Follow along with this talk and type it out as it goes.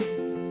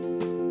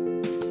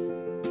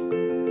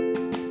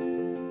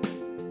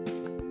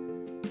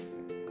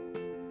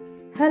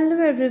Hello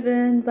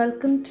everyone,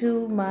 welcome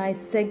to my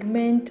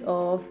segment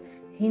of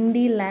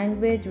Hindi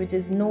language which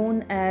is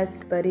known as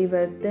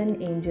परिवर्तन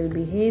angel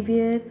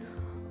behaviour.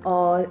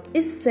 और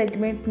इस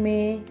segment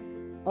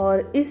में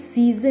और इस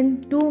सीज़न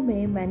 2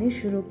 में मैंने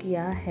शुरू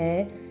किया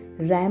है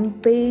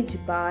rampage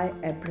bye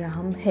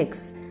Abraham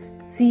Hicks.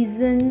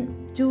 Season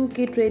 2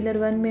 के ट्रेलर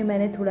 1 में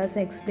मैंने थोड़ा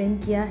सा एक्सप्लेन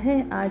किया है।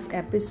 आज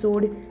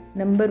एपिसोड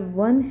नंबर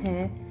 1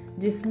 है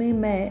जिसमें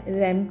मैं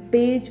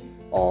रैम्पेज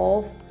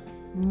ऑफ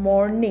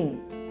मॉर्निंग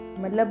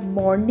मतलब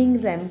मॉर्निंग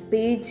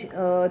रैम्पेज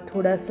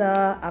थोड़ा सा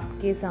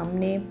आपके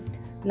सामने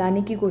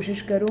लाने की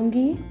कोशिश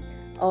करूँगी।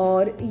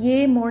 और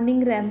ये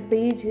मॉर्निंग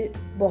रैम्पेज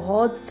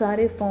बहुत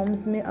सारे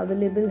फॉर्म्स में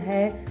अवेलेबल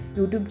है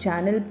यूट्यूब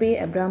चैनल पे,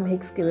 अब्राहम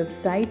हिक्स के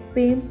वेबसाइट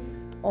पे,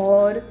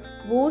 और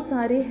वो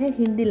सारे हैं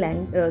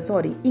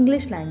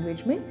इंग्लिश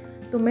लैंग्वेज में।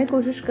 तो मैं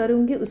कोशिश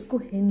करूँगी उसको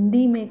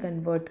हिंदी में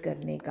कन्वर्ट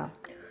करने का।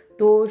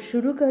 तो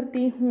शुरू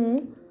करती हूँ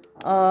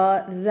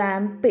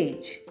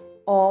rampage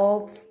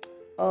of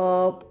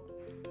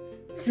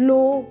flow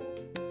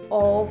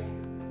of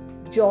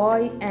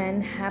joy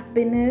and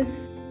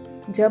happiness.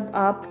 जब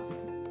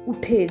आप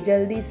उठे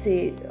जल्दी से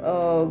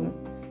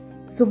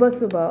सुबह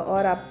सुबह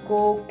और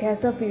आपको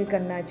कैसा फील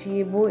करना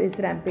चाहिए वो इस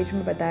रैम्पेज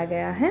में बताया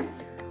गया है।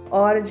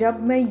 और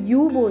जब मैं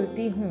यू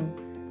बोलती हूँ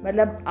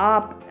मतलब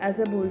आप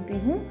ऐसा बोलती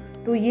हूँ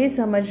तो ये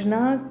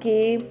समझना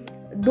कि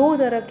दो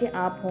तरह के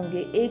आप होंगे।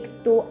 एक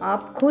तो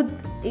आप खुद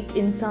एक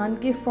इंसान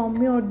के फॉर्म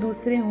में और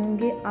दूसरे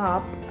होंगे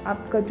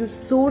आपका जो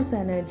सोर्स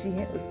एनर्जी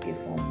है उसके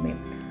फॉर्म में।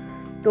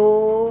 तो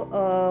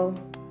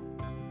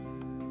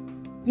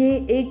ये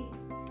एक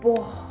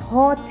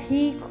बहुत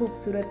ही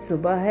खूबसूरत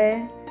सुबह है,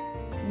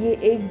 ये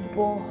एक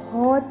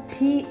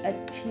बहुत ही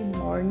अच्छी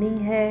मॉर्निंग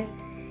है,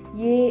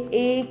 ये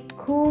एक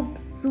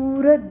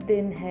खूबसूरत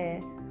दिन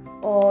है।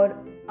 और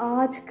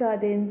आज का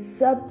दिन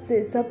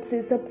सबसे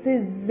सबसे सबसे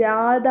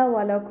ज़्यादा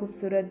वाला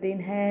खूबसूरत दिन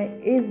है।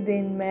 इस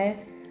दिन में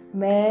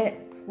मैं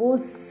वो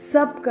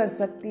सब कर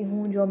सकती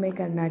हूँ जो मैं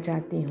करना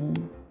चाहती हूँ।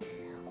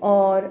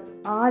 और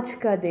आज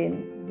का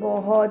दिन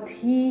बहुत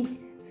ही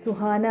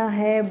सुहाना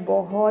है,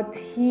 बहुत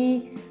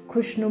ही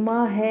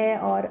खुशनुमा है।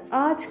 और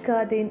आज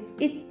का दिन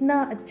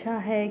इतना अच्छा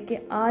है कि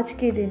आज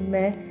के दिन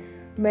में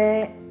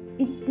मैं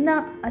इतना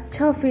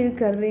अच्छा फील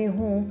कर रही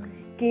हूँ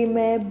कि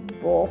मैं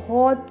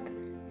बहुत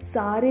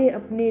सारे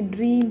अपने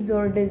ड्रीम्स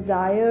और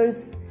डिज़ायर्स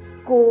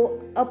को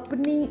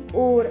अपनी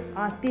ओर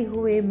आते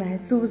हुए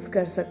महसूस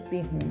कर सकती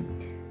हूँ।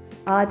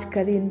 आज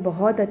का दिन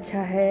बहुत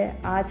अच्छा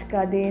है। आज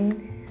का दिन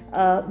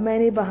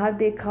मैंने बाहर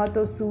देखा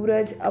तो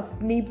सूरज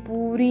अपनी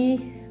पूरी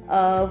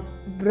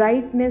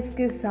ब्राइटनेस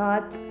के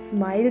साथ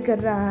स्माइल कर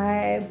रहा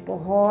है।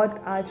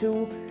 बहुत आजू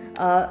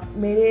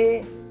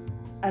मेरे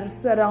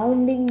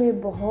सराउंडिंग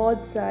में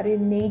बहुत सारे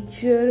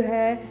नेचर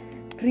है,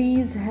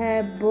 ट्रीज़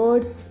है,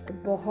 बर्ड्स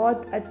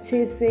बहुत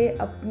अच्छे से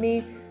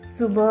अपनी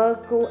सुबह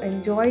को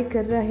एंजॉय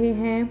कर रहे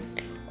हैं।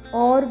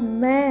 और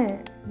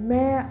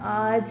मैं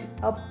आज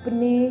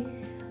अपने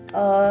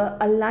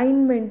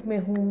अलाइनमेंट में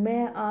हूँ।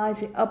 मैं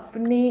आज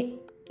अपने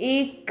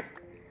एक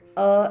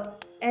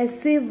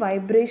ऐसे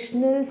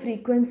वाइब्रेशनल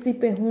फ्रीक्वेंसी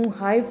पे हूँ,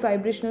 हाई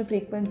वाइब्रेशनल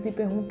फ्रीक्वेंसी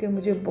पे हूँ कि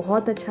मुझे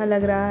बहुत अच्छा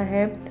लग रहा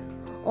है।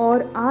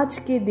 और आज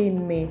के दिन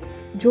में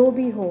जो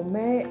भी हो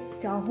मैं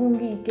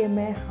चाहूँगी कि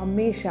मैं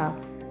हमेशा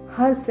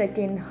हर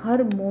सेकंड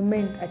हर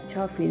मोमेंट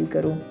अच्छा फील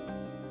करूं।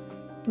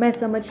 मैं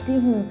समझती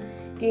हूँ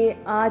कि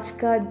आज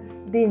का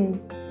दिन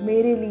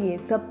मेरे लिए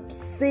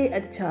सबसे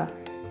अच्छा,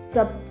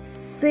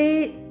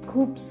 सबसे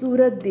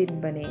खूबसूरत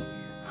दिन बने।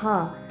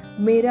 हाँ,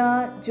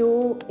 मेरा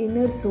जो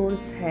इनर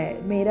सोर्स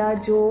है, मेरा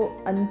जो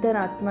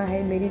अंतरात्मा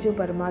है, मेरी जो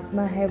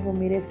परमात्मा है वो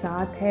मेरे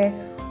साथ है।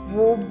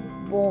 वो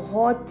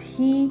बहुत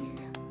ही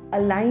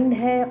अलाइंड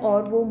है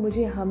और वो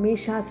मुझे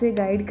हमेशा से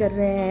गाइड कर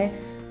रहे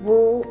हैं।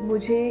 वो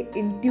मुझे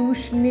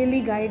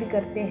इंट्यूशनली गाइड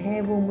करते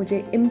हैं, वो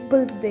मुझे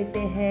इम्पल्स देते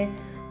हैं।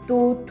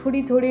 तो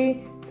थोड़ी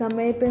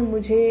समय पे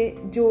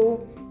मुझे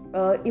जो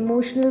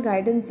इमोशनल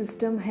गाइडेंस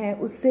सिस्टम है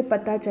उससे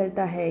पता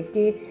चलता है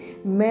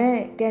कि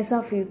मैं कैसा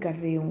फील कर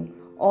रही हूँ।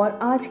 और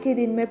आज के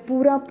दिन मैं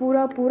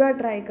पूरा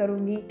ट्राई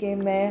करूँगी कि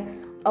मैं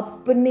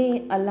अपने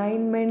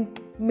अलाइनमेंट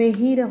में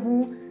ही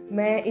रहूँ,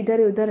 मैं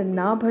इधर उधर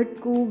ना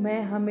भटकूँ,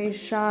 मैं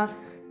हमेशा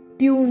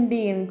ट्यून्ड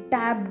इन,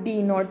 टैप्ड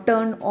इन और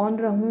टर्न ऑन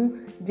रहूं,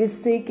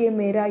 जिससे कि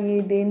मेरा ये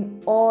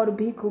दिन और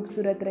भी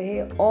खूबसूरत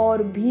रहे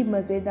और भी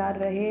मज़ेदार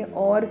रहे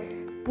और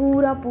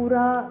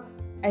पूरा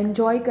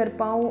एंजॉय कर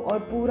पाऊँ और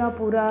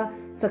पूरा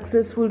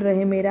सक्सेसफुल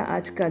रहे मेरा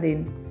आज का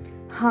दिन।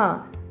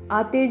 हाँ,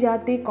 आते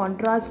जाते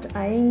कॉन्ट्रास्ट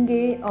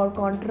आएंगे और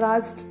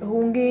कॉन्ट्रास्ट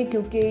होंगे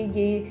क्योंकि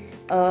ये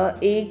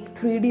एक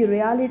 3D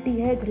रियलिटी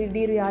है।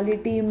 3D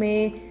रियलिटी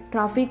में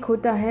ट्रैफिक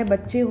होता है,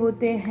 बच्चे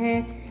होते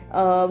हैं,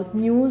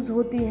 न्यूज़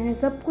होती हैं,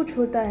 सब कुछ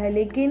होता है।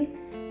 लेकिन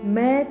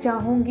मैं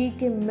चाहूँगी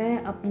कि मैं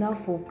अपना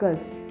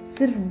फोकस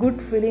सिर्फ गुड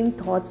फीलिंग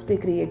थॉट्स पे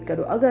क्रिएट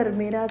करूँ। अगर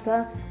मेरा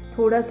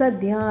थोड़ा सा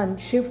ध्यान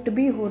शिफ्ट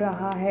भी हो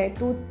रहा है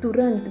तो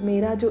तुरंत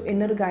मेरा जो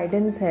इनर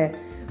गाइडेंस है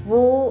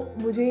वो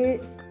मुझे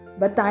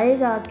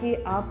बताएगा कि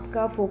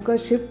आपका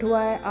फोकस शिफ्ट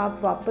हुआ है, आप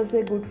वापस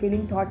से गुड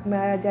फीलिंग थॉट में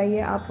आ जाइए,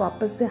 आप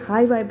वापस से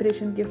हाई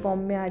वाइब्रेशन के फॉर्म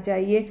में आ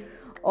जाइए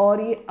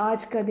और ये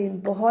आज का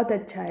दिन बहुत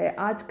अच्छा है,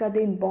 आज का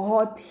दिन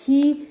बहुत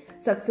ही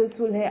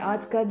सक्सेसफुल है,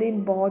 आज का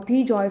दिन बहुत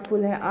ही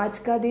जॉयफुल है, आज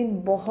का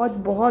दिन बहुत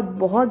बहुत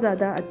बहुत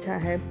ज़्यादा अच्छा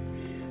है।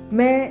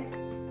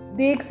 मैं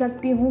देख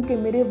सकती हूँ कि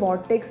मेरे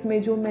वॉर्टेक्स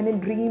में जो मैंने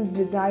ड्रीम्स,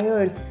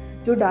 डिज़ायर्स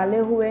जो डाले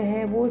हुए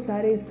हैं वो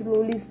सारे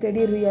स्लोली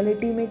स्टडी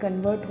रियलिटी में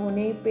कन्वर्ट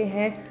होने पे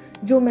हैं।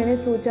 जो मैंने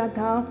सोचा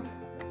था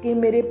कि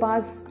मेरे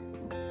पास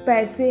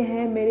पैसे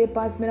हैं, मेरे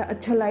पास मेरा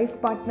अच्छा लाइफ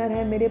पार्टनर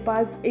है, मेरे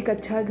पास एक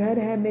अच्छा घर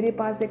है, मेरे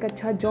पास एक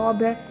अच्छा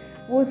जॉब है,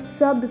 वो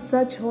सब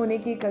सच होने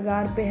की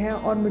कगार पे है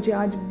और मुझे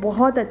आज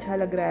बहुत अच्छा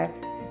लग रहा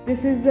है।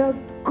 This is a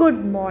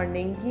good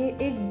morning. ये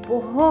एक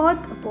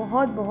बहुत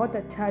बहुत बहुत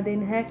अच्छा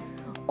दिन है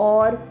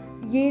और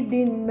ये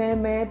दिन में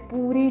मैं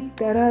पूरी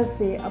तरह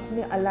से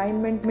अपने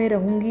अलाइनमेंट में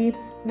रहूँगी।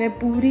 मैं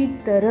पूरी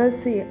तरह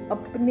से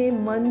अपने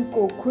मन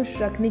को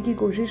खुश रखने की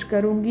कोशिश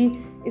करूँगी।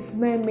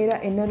 इसमें मेरा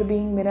इनर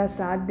बीइंग मेरा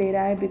साथ दे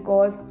रहा है,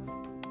 बिकॉज़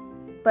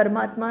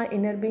परमात्मा,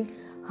 इनर बीइंग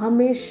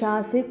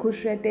हमेशा से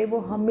खुश रहते हैं, वो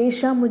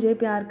हमेशा मुझे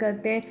प्यार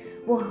करते हैं,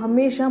 वो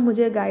हमेशा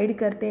मुझे गाइड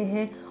करते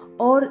हैं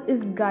और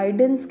इस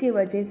गाइडेंस की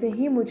वजह से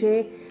ही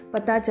मुझे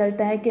पता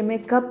चलता है कि मैं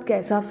कब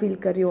कैसा फील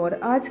कर रही हूँ। और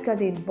आज का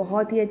दिन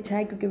बहुत ही अच्छा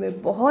है क्योंकि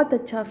मैं बहुत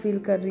अच्छा फील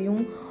कर रही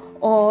हूँ।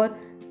 और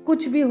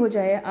कुछ भी हो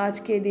जाए आज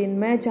के दिन,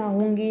 मैं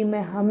चाहूँगी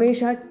मैं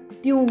हमेशा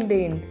tuned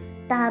in,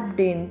 tapped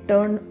in,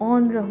 turn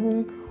on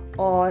रहूँ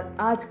और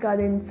आज का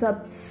दिन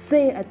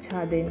सबसे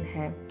अच्छा दिन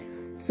है।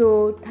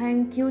 So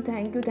thank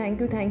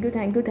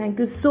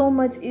you so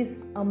much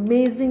इस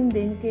अमेजिंग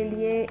दिन के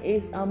लिए,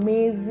 इस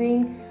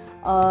अमेजिंग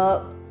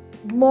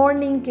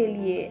मॉर्निंग के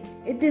लिए।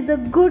 It is a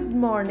good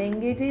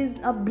morning, it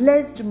is a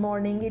blessed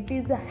morning, it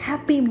is a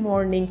happy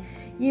morning.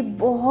 ये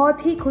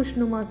बहुत ही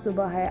खुशनुमा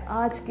सुबह है।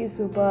 आज की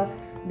सुबह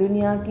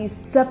दुनिया की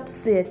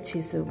सबसे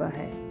अच्छी सुबह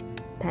है।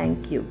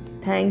 Thank you,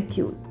 thank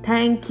you,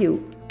 thank you.